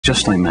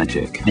just like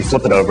magic. You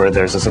flip it over,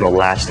 there's this little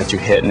latch that you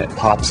hit and it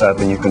pops up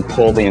and you can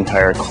pull the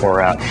entire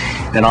core out.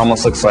 It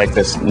almost looks like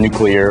this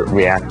nuclear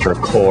reactor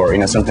core,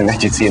 something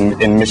that you'd see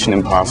in Mission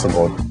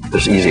Impossible.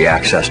 There's easy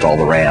access to all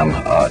the RAM,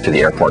 to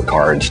the airport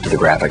cards, to the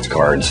graphics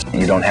cards.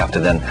 You don't have to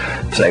then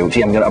say,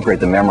 gee, I'm going to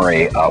upgrade the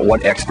memory.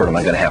 What expert am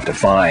I going to have to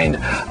find?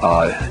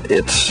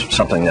 It's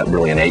something that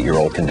really an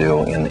 8-year-old can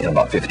do in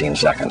about 15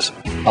 seconds.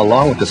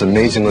 Along with this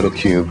amazing little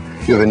cube,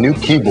 you have a new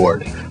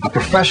keyboard, a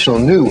professional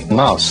new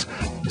mouse.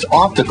 It's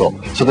optical,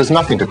 so there's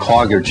nothing to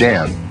clog your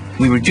jam.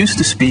 We reduced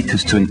the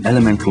speakers to an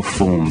elemental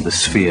form, the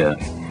sphere.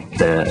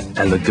 They're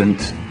elegant,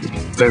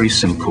 very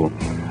simple,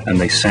 and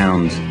they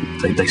sound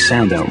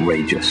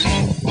outrageous.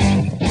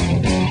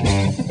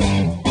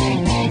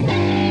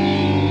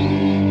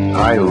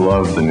 I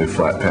love the new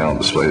flat panel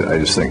display. I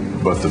just think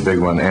both the big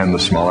one and the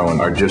smaller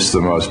one are just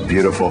the most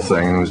beautiful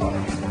things.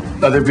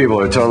 Other people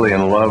are totally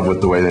in love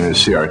with the way the new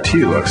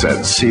CRT looks.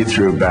 That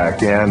see-through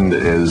back end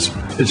it's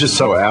just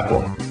so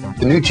Apple.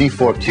 The new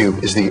G4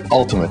 Cube is the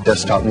ultimate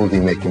desktop movie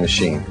making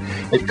machine.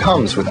 It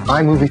comes with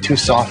iMovie 2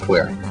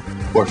 software.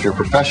 Or if you're a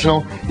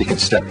professional, you can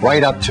step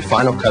right up to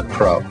Final Cut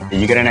Pro.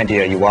 You get an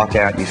idea, you walk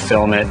out, you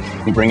film it,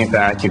 you bring it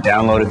back, you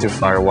download it through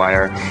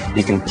FireWire,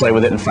 you can play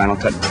with it in Final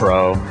Cut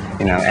Pro,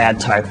 add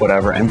type,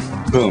 whatever, and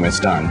boom, it's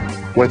done.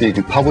 Whether you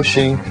do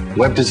publishing,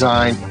 web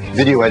design,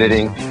 video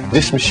editing,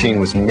 this machine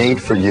was made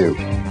for you.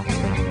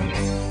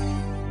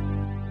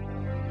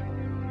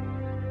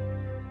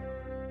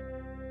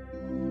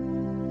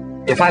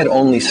 If I had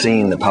only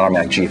seen the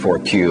PowerMac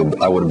G4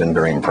 Cube, I would have been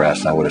very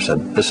impressed. I would have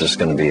said, this is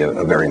going to be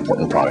a very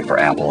important product for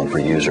Apple and for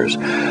users.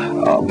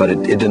 But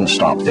it didn't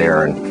stop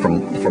there, and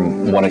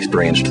from one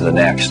experience to the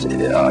next,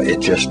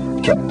 it just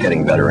kept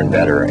getting better and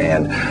better,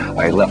 and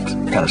I left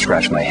kind of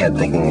scratching my head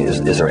thinking,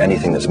 is there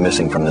anything that's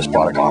missing from this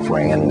product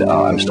offering? And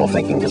I'm still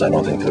thinking, because I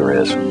don't think there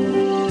is.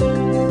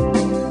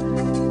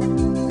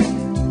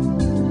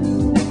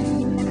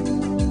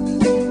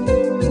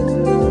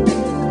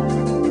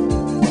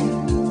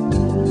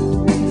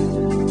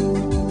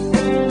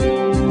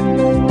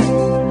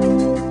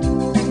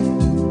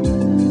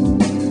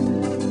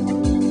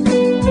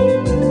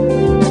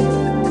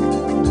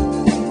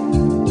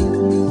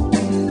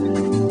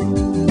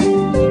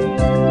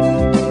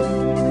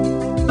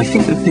 I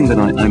think the thing that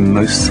I'm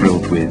most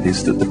thrilled with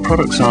is that the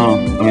products they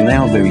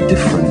are very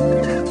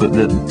different, but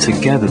that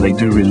together they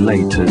do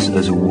relate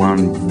as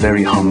one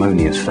very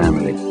harmonious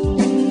family.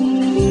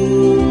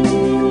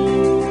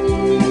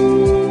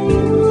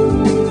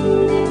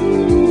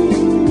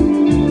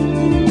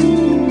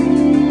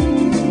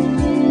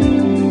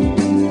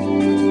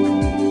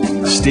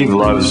 Steve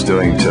loves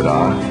doing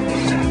ta-da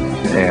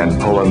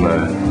and pulling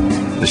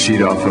the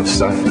sheet off of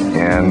stuff,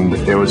 and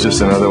it was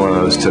just another one of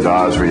those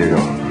ta-das where you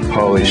go,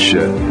 holy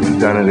shit, I've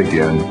done it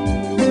again.